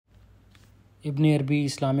इब्न अरबी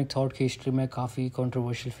Islamic that की history में काफ़ी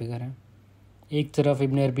कंट्रोवर्शियल फिगर हैं। एक तरफ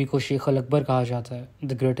इब्न अरबी को शेख अल अकबर कहा जाता है,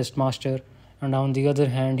 the greatest master, and on the other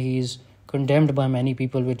hand he is condemned by many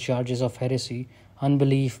people with charges of heresy,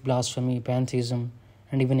 unbelief, blasphemy, pantheism,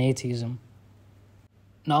 and even atheism.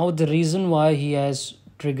 Now, the reason why he has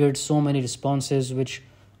triggered so many responses,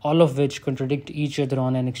 all of which contradict each other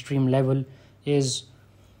on an extreme level, is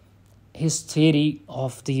his theory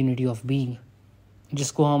of the unity of being,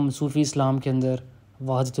 जिसको हम सूफ़ी इस्लाम के अंदर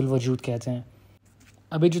वहदत अल वजूद कहते हैं।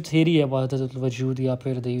 अभी जो theory है वहदत अल वजूद या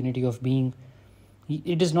फिर the unity of being,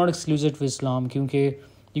 it is not exclusive to Islam, क्योंकि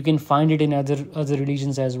you can find it in other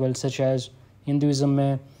religions as well, such as Hinduism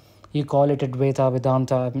में you call it Advaita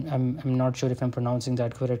Vedanta. I'm not sure if I'm pronouncing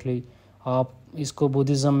that correctly. आप इसको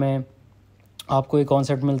Buddhism में आपको एक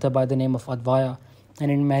concept मिलता है by the name of Advaya,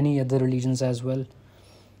 and in many other religions as well.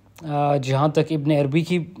 जहाँ तक इब्न अरबी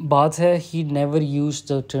की बात है, he never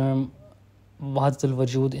used the term वहदत अल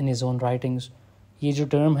वजूद in his own writings. ये जो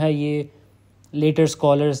टर्म है ये लेटर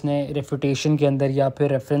स्कॉलर्स ने रेफुटेशन के अंदर या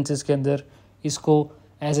फिर रेफरेंसेस के अंदर इसको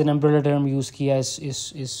as an umbrella term use किया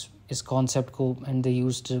इस कॉन्सेप्ट को, and they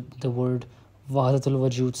used the word वहदत अल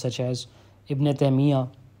वजूद सच एज इब्न तैमिया।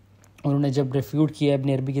 उन्होंने जब रेफ्यूट किया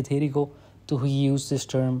इब्न अरबी की थ्योरी को तो ही यूज दिस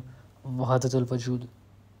टर्म वहदत अल वजूद।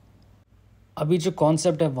 अभी जो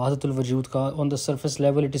कॉन्सेप्ट है वहदत अल वजूद का, on the surface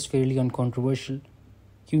level it is Fairlie अनकॉन्ट्रोवर्शियल,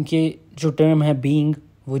 क्योंकि जो टर्म है बीइंग,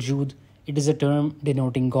 वजूद, it is a term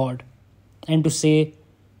denoting God,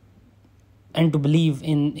 and to believe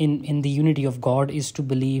in the unity of God is to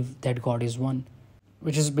believe that God is one,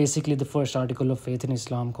 which is basically the first article of faith in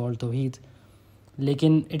Islam called Tawheed.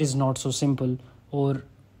 लेकिन it is not so simple, और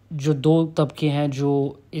जो दो तबके हैं जो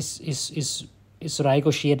इस राय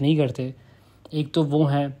को share नहीं करते, एक तो वो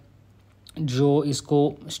हैं जो इसको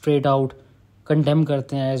स्ट्रेट आउट कंडेम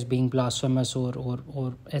करते हैं एज बीइंग ब्लास्फेमस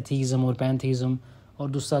और एथीज़म और पैंथीज़म, और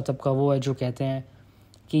दूसरा तबका वो है जो कहते हैं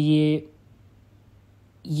कि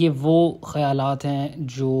ये वो ख़यालात हैं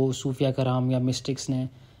जो सूफिया कराम या मिस्टिक्स ने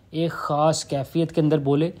एक ख़ास कैफियत के अंदर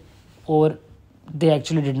बोले और they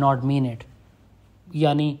actually did not mean it.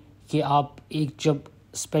 यानी कि आप एक जब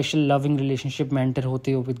स्पेशल लविंग रिलेशनशिप में एंटर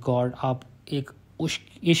होते हो विद गॉड, आप एक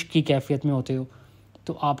इश्क की कैफियत में होते हो,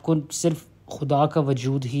 तो आपको सिर्फ खुदा का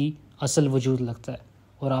वजूद ही असल वजूद लगता है,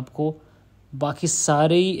 और आपको बाकी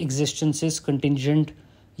सारे एग्जिस्टेंसेस कंटिंजेंट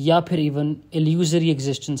या फिर इवन इल्यूजरी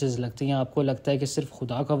एग्जिस्टेंसेस लगते हैं। आपको लगता है कि सिर्फ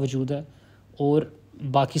खुदा का वजूद है और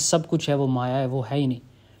बाकी सब कुछ है वो माया है, वो है ही नहीं।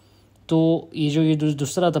 तो ये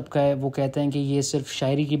दूसरा तबका है वो कहते हैं कि ये सिर्फ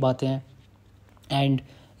शायरी की बातें हैं, एंड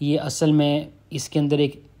ये असल में इसके अंदर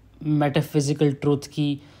एक मेटाफिज़िकल ट्रुथ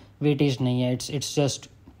की वेटेज नहीं है, it's just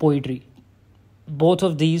poetry. Both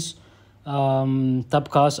of these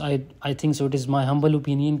तबकास I think so, it is my humble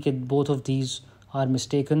opinion कि both of these are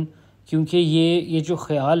mistaken, क्योंकि ये जो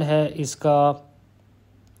ख़याल है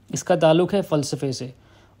इसका ताल्लुक़ है फ़लसफ़े से,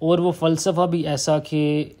 और वो फ़लसफ़ा भी ऐसा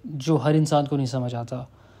कि जो हर इंसान को नहीं समझ आता।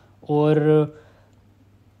 और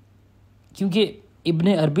क्योंकि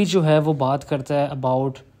इब्न अरबी जो है वो बात करता है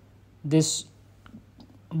about this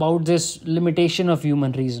limitation of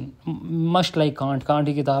human reason, must like can't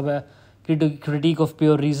की किताब है क्रिटिक ऑफ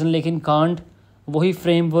प्योर रीज़न, लेकिन कांट वही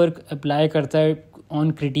फ्रेमवर्क अप्लाई करता है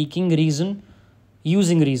on critiquing reason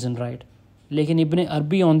using reason, right? लेकिन इब्न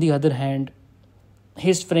अरबी on the other hand,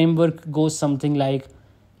 his framework goes something like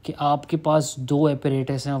कि आपके पास दो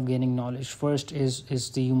apparatus हैं of gaining knowledge. First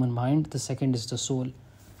is the human mind, the second is the soul.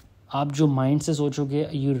 आप जो mind से सोचोगे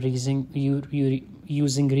you're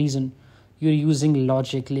using reason, you're using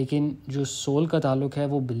logic, लेकिन जो soul का ताल्लुक है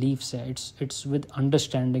वो beliefs है, it's with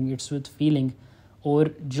understanding, it's with feeling,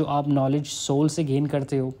 और जो आप knowledge soul से gain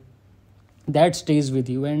करते हो that stays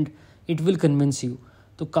with you and it will convince you.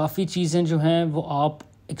 तो काफ़ी चीज़ें जो हैं वो आप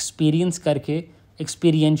एक्सपीरियंस करके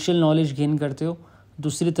एक्सपीरियंशियल नॉलेज गेन करते हो,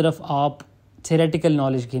 दूसरी तरफ आप थेरेटिकल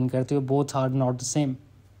नॉलेज गेन करते हो, both are not the same,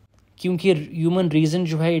 क्योंकि ह्यूमन रीज़न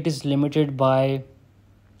जो है it is limited by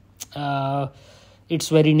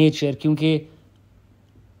it's very nature. क्योंकि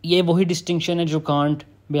ये वही डिस्टिंक्शन है जो कांट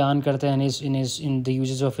बयान करता है in the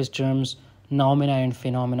uses of his terms नॉमिना and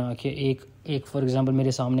phenomena, कि एक फॉर एग्जांपल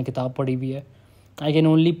मेरे सामने किताब पढ़ी भी है, I can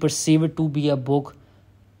only perceive it to be a book,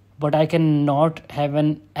 but I cannot have an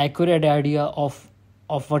accurate idea of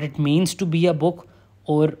what it means to be a book,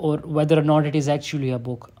 or whether or not it is actually a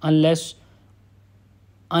book, unless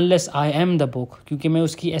I am the book, क्योंकि मैं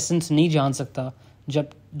उसकी essence नहीं जान सकता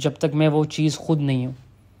जब तक मैं वो चीज़ खुद नहीं हूँ,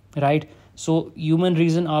 right? So human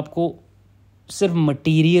reason आपको सिर्फ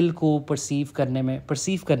मटीरियल को परसीव करने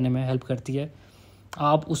में हेल्प करती है।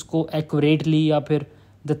 आप उसको एक्यूरेटली या फिर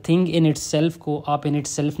the thing in its self को आप इन इट्स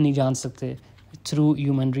सेल्फ नहीं जान सकते थ्रू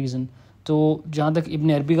ह्यूमन रीज़न। तो जहाँ तक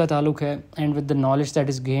इब्न अरबी का ताल्लुक़ है, and with the knowledge that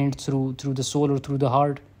is gained through the soul और थ्रू द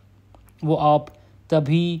हार्ट, वो आप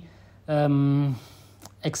तभी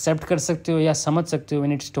एक्सेप्ट कर सकते हो या समझ सकते हो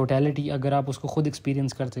इन इट्स टोटलिटी अगर आप उसको ख़ुद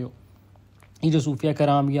एक्सपीरियंस करते हो। ये जो सूफिया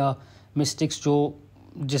कराम या मिस्टिक्स जो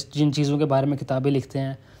जिन चीज़ों के बारे में किताबें लिखते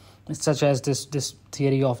हैं, such as this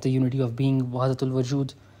theory of the unity of being, वहदत अल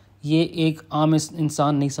वजूद, ये एक आम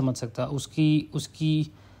इंसान नहीं समझ सकता।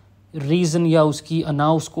 उसकी रीज़न या उसकी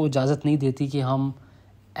अना उसको इजाज़त नहीं देती कि हम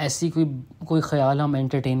ऐसी कोई ख्याल हम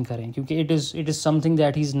एंटरटेन करें, क्योंकि it is something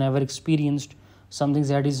that he is never experienced, something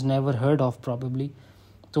that is never heard of probably.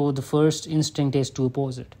 तो the first instinct is to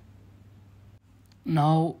oppose it.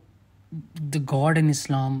 Now the God in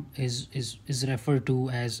Islam is referred to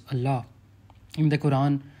as Allah. In the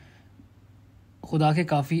Quran खुदा के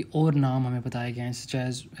काफ़ी और नाम हमें बताए गए हैं, such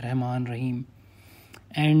as Rahman, Rahim.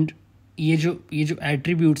 And ये जो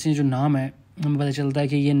एट्रीब्यूट्स हैं, जो नाम है, हमें पता चलता है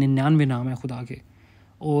कि ये 99 नाम है खुदा के,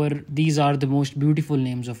 और these are the most beautiful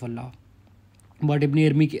names of Allah. But इब्न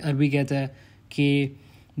अरबी कहता है कि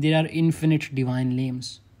there are infinite divine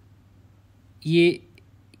names. ये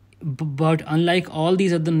but unlike all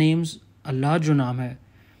these other names, अल्लाह जो नाम है,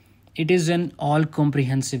 it is an all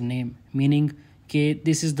comprehensive name, meaning कि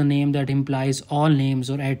this is the name that implies all names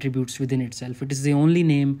और attributes with in it self. It is the only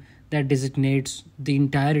name that designates the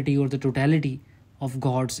entirety or the totality of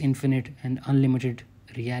God's infinite and unlimited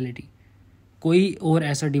reality. कोई और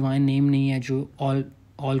ऐसा divine name नहीं है जो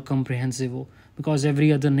all comprehensive हो, because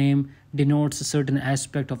every other name denotes a certain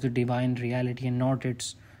aspect of the divine reality and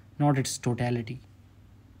not its totality.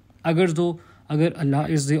 अगर Allah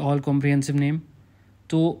is the all comprehensive name,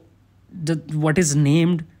 तो what is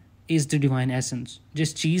named is the divine essence.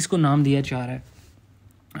 जिस चीज़ को नाम दिया जा रहा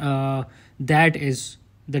है, that is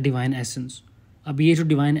the divine essence. अब ये जो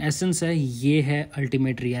डिवाइन एसेंस है, ये है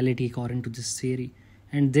ultimate reality according to this theory,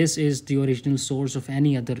 and this is the original source of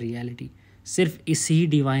any other reality. सिर्फ इसी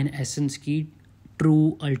डिवाइन एसेंस की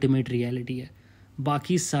ट्रू अल्टीमेट रियलिटी है,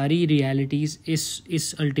 बाकी सारी रियलिटीज़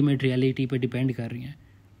इस अल्टीमेट रियलिटी पे डिपेंड कर रही हैं।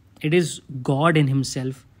 It is God in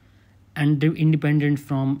himself and independent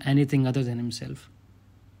from anything other than himself.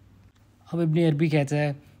 अब इब्न अरबी कहता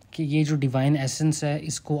है कि ये जो डिवाइन एसेंस है,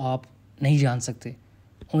 इसको आप नहीं जान सकते,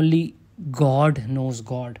 ओनली गॉड नोज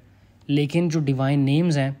गॉड। लेकिन जो डिवाइन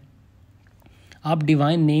नेम्स हैं, आप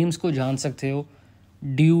डिवाइन नेम्स को जान सकते हो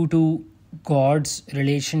due to God's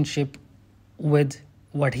relationship with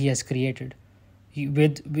what he has created,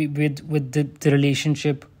 with the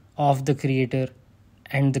relationship of the creator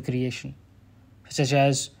and the creation, such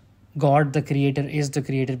as God the creator is the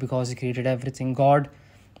creator because he created everything. God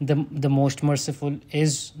the most merciful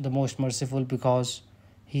is the most merciful because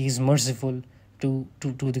he is merciful to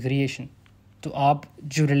the creation. तो आप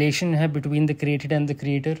जो relation है between the created and the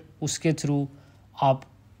creator, उसके through आप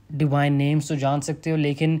divine names तो जान सकते हो,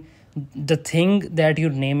 लेकिन the thing that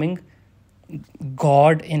your naming,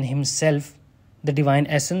 God in himself, the divine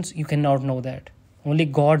essence, you cannot know that. Only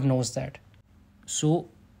God knows that. So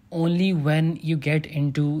only when you get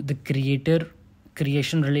into the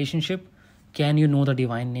creation relationship can you know the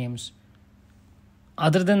divine names.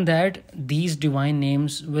 Other than that, these divine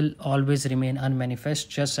names will always remain unmanifest,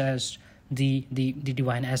 just as the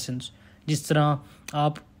divine essence. जिस तरह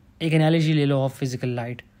आप एक analogy ले लो of physical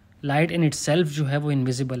light. Light in itself जो है वो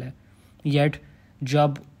invisible है, yet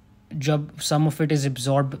जब some of it is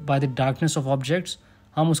absorbed by the darkness of objects,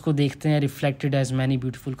 हम उसको देखते हैं reflected as many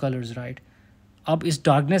beautiful colors, right? अब इस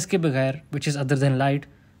darkness के बगैर, which is other than light,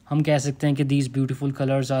 हम कह सकते हैं कि these beautiful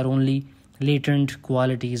colors are only latent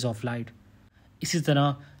qualities of light. इसी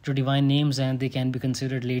तरह जो divine names हैं, they can be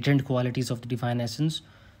considered latent qualities of the divine essence,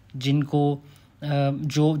 जिनको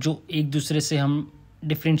जो एक दूसरे से हम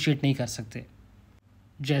differentiate नहीं कर सकते।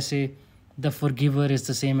 जैसे the forgiver is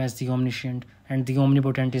the same as the omniscient and the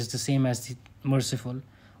omnipotent is the same as the merciful.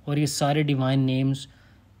 और ये सारे divine names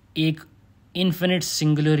एक infinite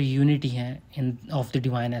singular unity हैं of the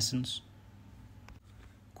divine essence.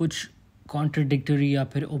 कुछ contradictory या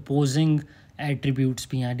फिर opposing attributes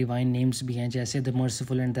भी हैं, divine names भी हैं, जैसे the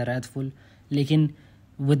merciful and the wrathful, लेकिन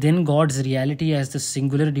within God's reality as the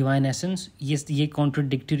singular divine essence, ये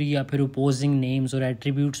contradictory या फिर opposing names और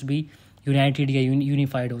attributes भी united या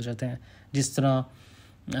unified हो जाते हैं। जिस तरह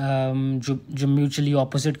जो म्यूचुअली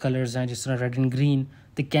ऑपोजिट कलर्स हैं, जिस तरह red and green,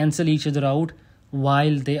 they cancel each other out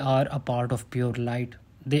while they are a part of pure light,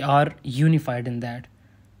 they are unified in that.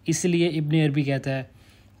 इसलिए इब्न अरबी कहता है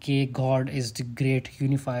कि God is the great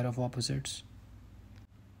unifier of opposites.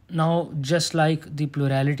 Now just like the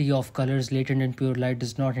plurality of colours latent in pure light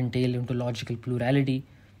does not entail ontological plurality,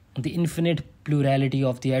 the infinite plurality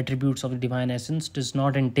of the attributes of the divine essence does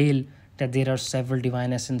not entail that there are several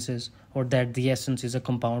divine essences or that the essence is a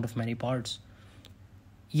compound of many parts.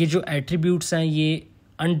 ये जो attributes हैं ये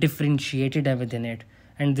undifferentiated है within it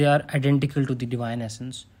and they are identical to the divine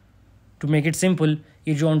essence. To make it simple,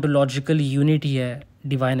 ये जो ontological unity है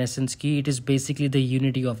divine essence की, it is basically the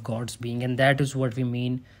unity of God's being, and that is what we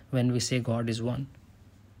mean when we say God is one.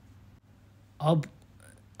 अब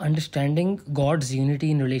understanding God's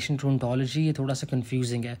unity in relation to ontology ये थोड़ा सा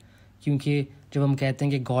confusing है, क्योंकि जब हम कहते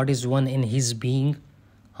हैं कि God is one in his being,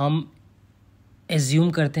 हम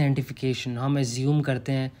assume करते हैं identification, हम assume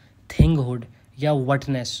करते हैं thinghood या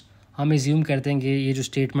whatness, हम assume करते हैं कि ये जो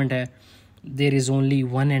statement है there is only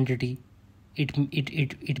one entity,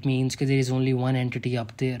 it means कि there is only one entity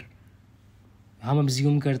up there. हम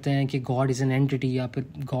assume करते हैं कि God is an entity या फिर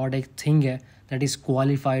God एक thing है that is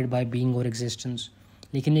qualified by being or existence.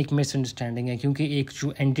 लेकिन एक misunderstanding है, क्योंकि एक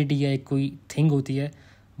जो entity है, एक कोई thing होती है,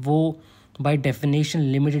 वो by definition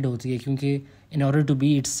limited होती है, क्योंकि in order to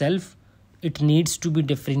be itself it needs to be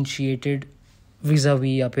differentiated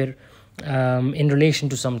vis-a-vis या फिर in relation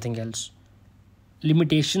to something else.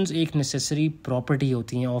 Limitations एक necessary property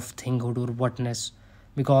होती हैं of thinghood or whatness,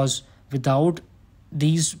 because without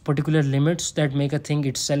these particular limits that make a thing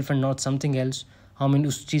itself and not something else, हम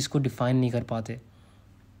उस चीज़ को define नहीं कर पाते.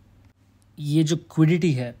 ये जो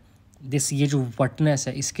quiddity है, ये जो whatness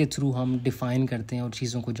है, इसके through हम define करते हैं और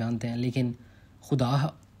चीज़ों को जानते हैं, लेकिन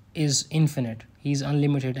खुदा is infinite, he is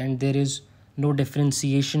unlimited and there is no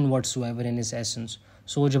differentiation whatsoever in his essence.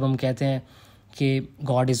 So जब हम कहते हैं कि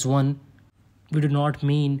God is one, we do not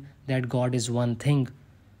mean that God is one thing.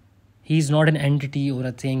 He is not an entity or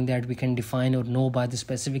a thing that we can define or know by the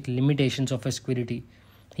specific limitations of his quiddity.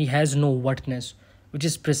 He has no whatness, which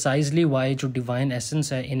is precisely why जो divine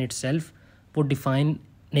essence है in itself वो define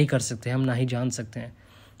नहीं कर सकते, हम ना ही जान सकते हैं.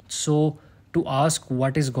 So to ask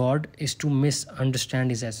what is God is to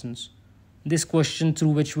misunderstand his essence. This question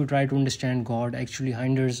through which we try to understand God actually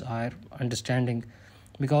hinders our understanding,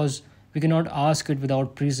 because we cannot ask it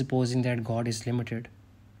without presupposing that God is limited.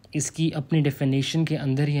 इसकी अपनी definition के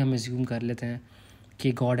अंदर ही हम assume कर लेते हैं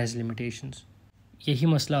कि God has limitations. यही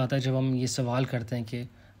मसला आता है जब हम ये सवाल करते हैं कि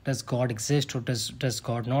does God exist or does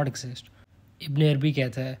God not exist. इब्न अरबी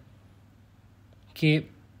कहता है कि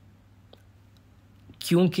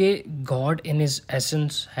क्योंकि God in his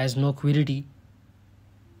essence has no quiddity,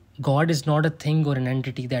 God is not a thing or an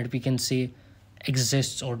entity that we can say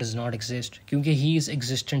exists or does not exist, क्योंकि he is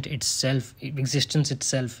existence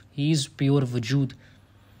itself, he is pure वजूद.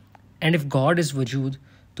 And if God is वजूद,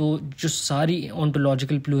 तो जो सारी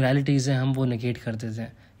ontological pluralities हैं हम वो negate कर देते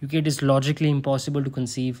हैं, क्योंकि it is logically impossible to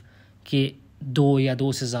conceive कि दो या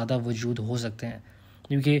दो से ज़्यादा वजूद हो सकते हैं,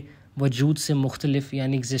 क्योंकि वजूद से मुख्तलिफ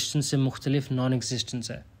यानी existence से मुख्तलिफ non-existence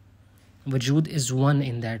है. वजूद is one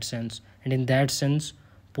in that sense, and in that sense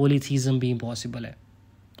polytheism भी impossible है.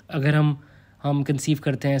 अगर हम conceive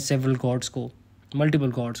करते हैं several gods को,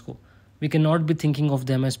 multiple gods को, we cannot be thinking of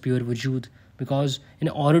them as pure वजूद, because in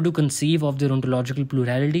order to conceive of their ontological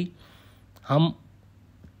plurality हम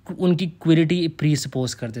उनकी quiddity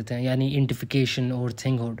presuppose कर देते हैं, यानी identification or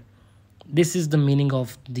thinghood. This is the meaning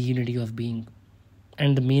of the unity of being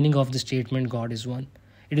and the meaning of the statement God is one.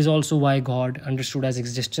 It is also why God, understood as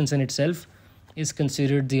existence in itself, is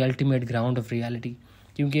considered the ultimate ground of reality,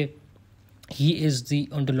 क्योंकि he is the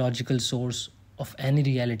ontological source of any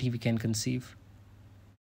reality we can conceive.